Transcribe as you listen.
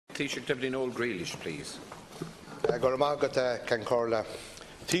Taoiseach Deputy Noel Grealish, please.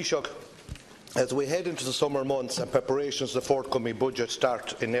 Taoiseach, as we head into the summer months and preparations of the forthcoming budget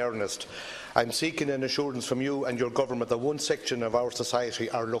start in earnest, I am seeking an assurance from you and your government that one section of our society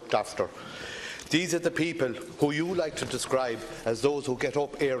are looked after. These are the people who you like to describe as those who get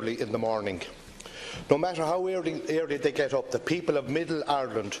up early in the morning. No matter how early they get up, the people of Middle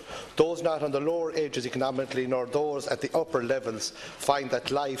Ireland, those not on the lower edges economically nor those at the upper levels, find that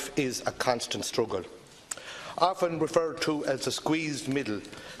life is a constant struggle. Often referred to as the squeezed middle,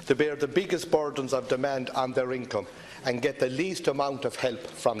 they bear the biggest burdens of demand on their income and get the least amount of help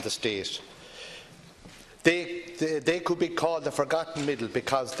from the state. They could be called the forgotten middle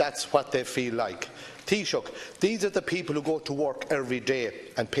because that's what they feel like. Taoiseach, these are the people who go to work every day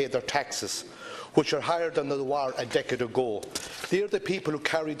and pay their taxes, which are higher than they were a decade ago. They are the people who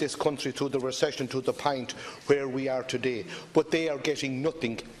carried this country through the recession to the point where we are today, but they are getting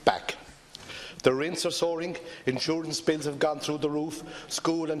nothing back. The rents are soaring, insurance bills have gone through the roof,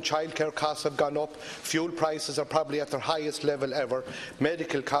 school and childcare costs have gone up, fuel prices are probably at their highest level ever,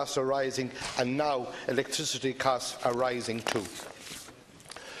 medical costs are rising, and now electricity costs are rising too.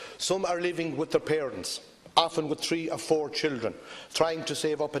 Some are living with their parents, often with 3 or 4 children, trying to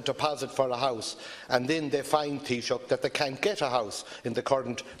save up a deposit for a house, and then they find, Taoiseach, that they can't get a house in the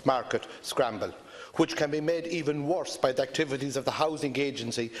current market scramble, which can be made even worse by the activities of the housing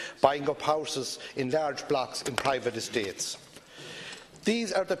agency buying up houses in large blocks in private estates.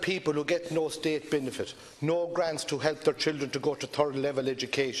 These are the people who get no state benefit, no grants to help their children to go to third-level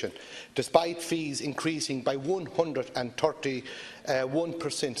education, despite fees increasing by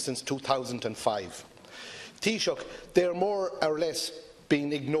 131% since 2005. Taoiseach, they are more or less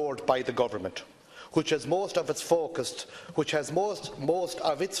being ignored by the government, which has most of its focus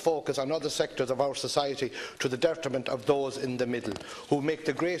on other sectors of our society to the detriment of those in the middle, who make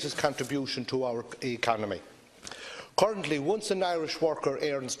the greatest contribution to our economy. Currently, once an Irish worker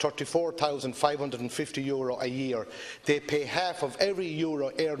earns €34,550 a year, they pay half of every euro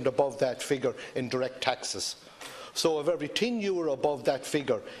earned above that figure in direct taxes. So of every €10 above that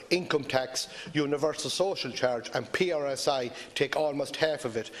figure, income tax, universal social charge and PRSI take almost half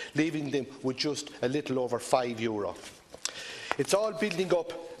of it, leaving them with just a little over €5. It's all building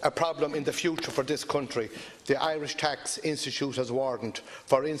up a problem in the future for this country. The Irish Tax Institute has warned,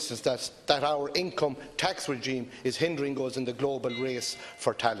 for instance, that our income tax regime is hindering us in the global race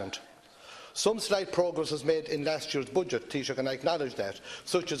for talent. Some slight progress was made in last year's budget, Taoiseach, and I acknowledge that,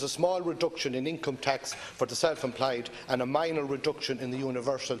 such as a small reduction in income tax for the self-employed and a minor reduction in the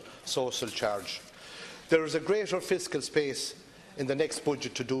universal social charge. There is a greater fiscal space in the next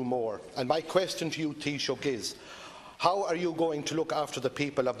budget to do more, and my question to you, Taoiseach, is how are you going to look after the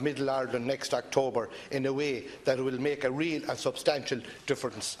people of Middle Ireland next October in a way that will make a real and substantial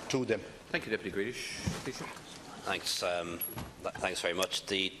difference to them? Thank you, Deputy Grealish. Taoiseach. Thanks very much.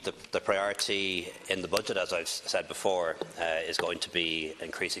 The priority in the budget, as I've said before, is going to be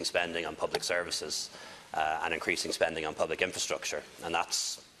increasing spending on public services and increasing spending on public infrastructure, and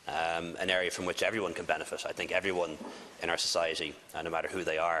that's an area from which everyone can benefit. I think everyone in our society, no matter who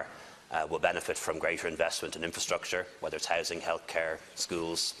they are, will benefit from greater investment in infrastructure, whether it's housing, healthcare,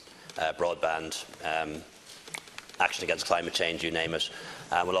 schools, broadband, action against climate change, you name it.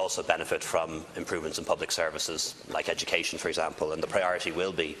 Will also benefit from improvements in public services, like education, for example, and the priority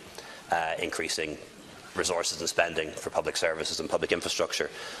will be increasing resources and spending for public services and public infrastructure.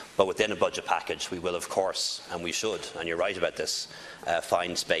 But within a budget package, we will, of course, and we should, and you're right about this,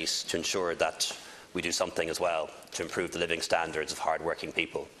 find space to ensure that we do something as well to improve the living standards of hard-working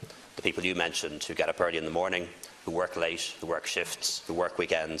people. The people you mentioned who get up early in the morning, who work late, who work shifts, who work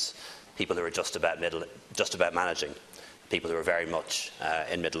weekends, people who are just about managing, people who are very much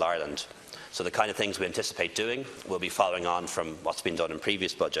in Middle Ireland. So the kind of things we anticipate doing will be following on from what's been done in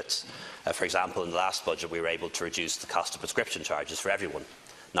previous budgets. For example, in the last budget we were able to reduce the cost of prescription charges for everyone,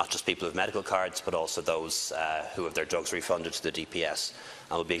 not just people with medical cards but also those who have their drugs refunded to the DPS.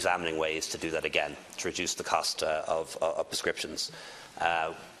 And we'll be examining ways to do that again, to reduce the cost of prescriptions.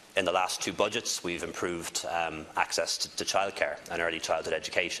 In the last 2 budgets we've improved access to childcare and early childhood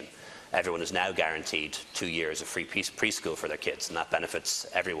education. Everyone is now guaranteed 2 years of free preschool for their kids, and that benefits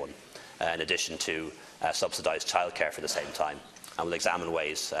everyone, in addition to subsidised childcare for the same time. And we'll examine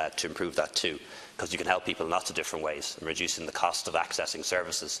ways to improve that too, because you can help people in lots of different ways, and reducing the cost of accessing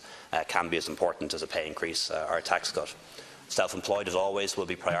services can be as important as a pay increase or a tax cut. Self-employed, as always, will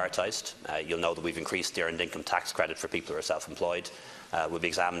be prioritised. You'll know that we've increased the earned income tax credit for people who are self-employed. We'll be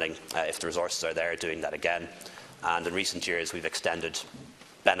examining, if the resources are there, doing that again. And in recent years we've extended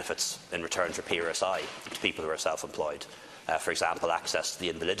benefits in return for PRSI to people who are self-employed. For example, access to the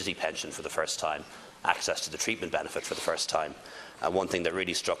invalidity pension for the first time, access to the treatment benefit for the first time. One thing that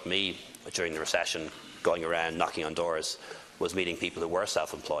really struck me during the recession, going around knocking on doors, was meeting people who were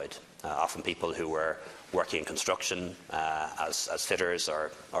self-employed, often people who were working in construction as fitters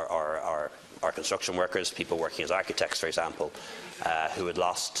or construction workers, people working as architects, for example, who had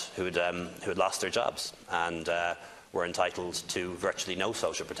lost their jobs and were entitled to virtually no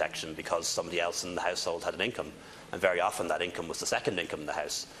social protection because somebody else in the household had an income. And very often that income was the second income in the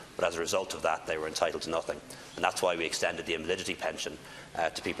house. But as a result of that, they were entitled to nothing. And that's why we extended the invalidity pension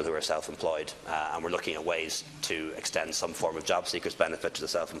to people who are self-employed. And we're looking at ways to extend some form of job seekers benefit to the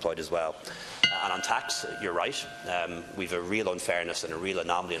self-employed as well. And on tax, you're right. We've a real unfairness and a real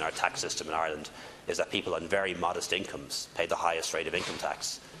anomaly in our tax system in Ireland, is that people on very modest incomes pay the highest rate of income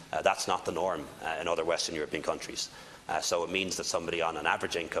tax. That's not the norm in other Western European countries. So it means that somebody on an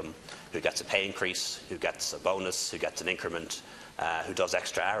average income who gets a pay increase, who gets a bonus, who gets an increment, who does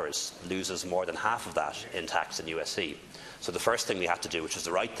extra hours, loses more than half of that in tax and USC. So the first thing we had to do, which was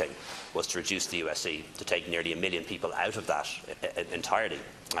the right thing, was to reduce the USC, to take nearly 1 million people out of that entirely.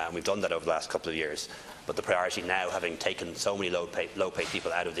 We've done that over the last couple of years. But the priority now, having taken so many low-paid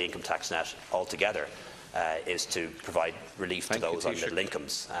people out of the income tax net altogether, is to provide relief to those on middle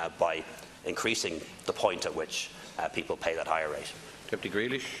incomes by increasing the point at which people pay that higher rate. Deputy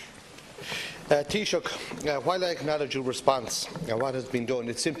Grealish. Taoiseach, while I acknowledge your response and what has been done,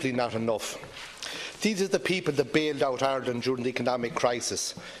 it's simply not enough. These are the people that bailed out Ireland during the economic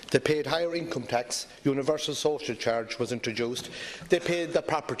crisis. They paid higher income tax, universal social charge was introduced, they paid the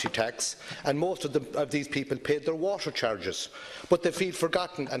property tax, and most of these people paid their water charges. But they feel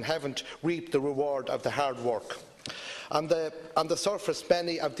forgotten and haven't reaped the reward of the hard work. On the surface,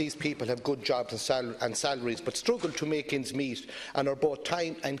 many of these people have good jobs and salaries, but struggle to make ends meet and are both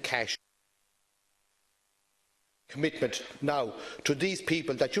time and cash. Commitment now to these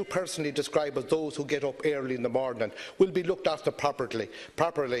people that you personally describe as those who get up early in the morning will be looked after properly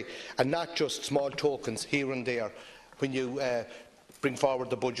and not just small tokens here and there when you bring forward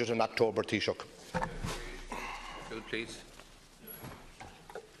the budget in October, Taoiseach. Please.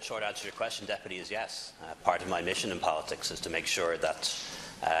 Short answer to your question, Deputy, is yes. Part of my mission in politics is to make sure that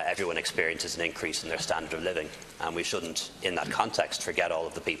everyone experiences an increase in their standard of living, and we shouldn't, in that context, forget all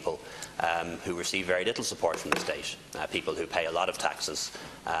of the people who receive very little support from the state, people who pay a lot of taxes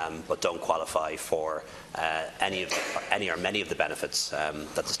but don't qualify for any or many of the benefits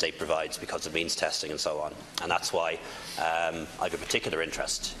that the state provides because of means testing and so on. And that's why I have a particular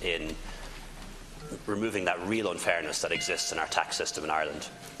interest in removing that real unfairness that exists in our tax system in Ireland,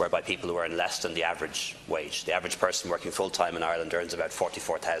 whereby people who earn less than the average wage, the average person working full-time in Ireland earns about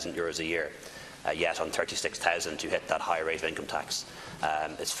 €44,000 a year, yet on 36,000 you hit that higher rate of income tax.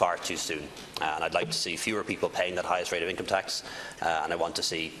 It's far too soon, and I'd like to see fewer people paying that highest rate of income tax, and I want to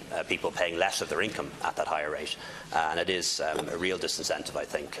see people paying less of their income at that higher rate. And it is a real disincentive, I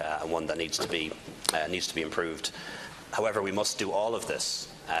think, and one that needs to be improved. However, we must do all of this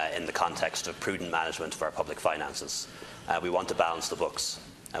in the context of prudent management of our public finances. We want to balance the books,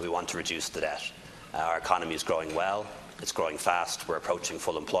 and we want to reduce the debt. Our economy is growing well, it's growing fast, we're approaching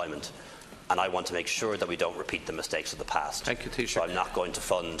full employment, and I want to make sure that we don't repeat the mistakes of the past. Thank you, Taoiseach. So I'm not going to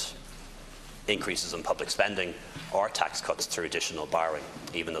fund increases in public spending or tax cuts through additional borrowing,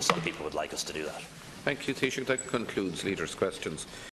 even though some people would like us to do that. Thank you, Taoiseach. That concludes Leaders' questions.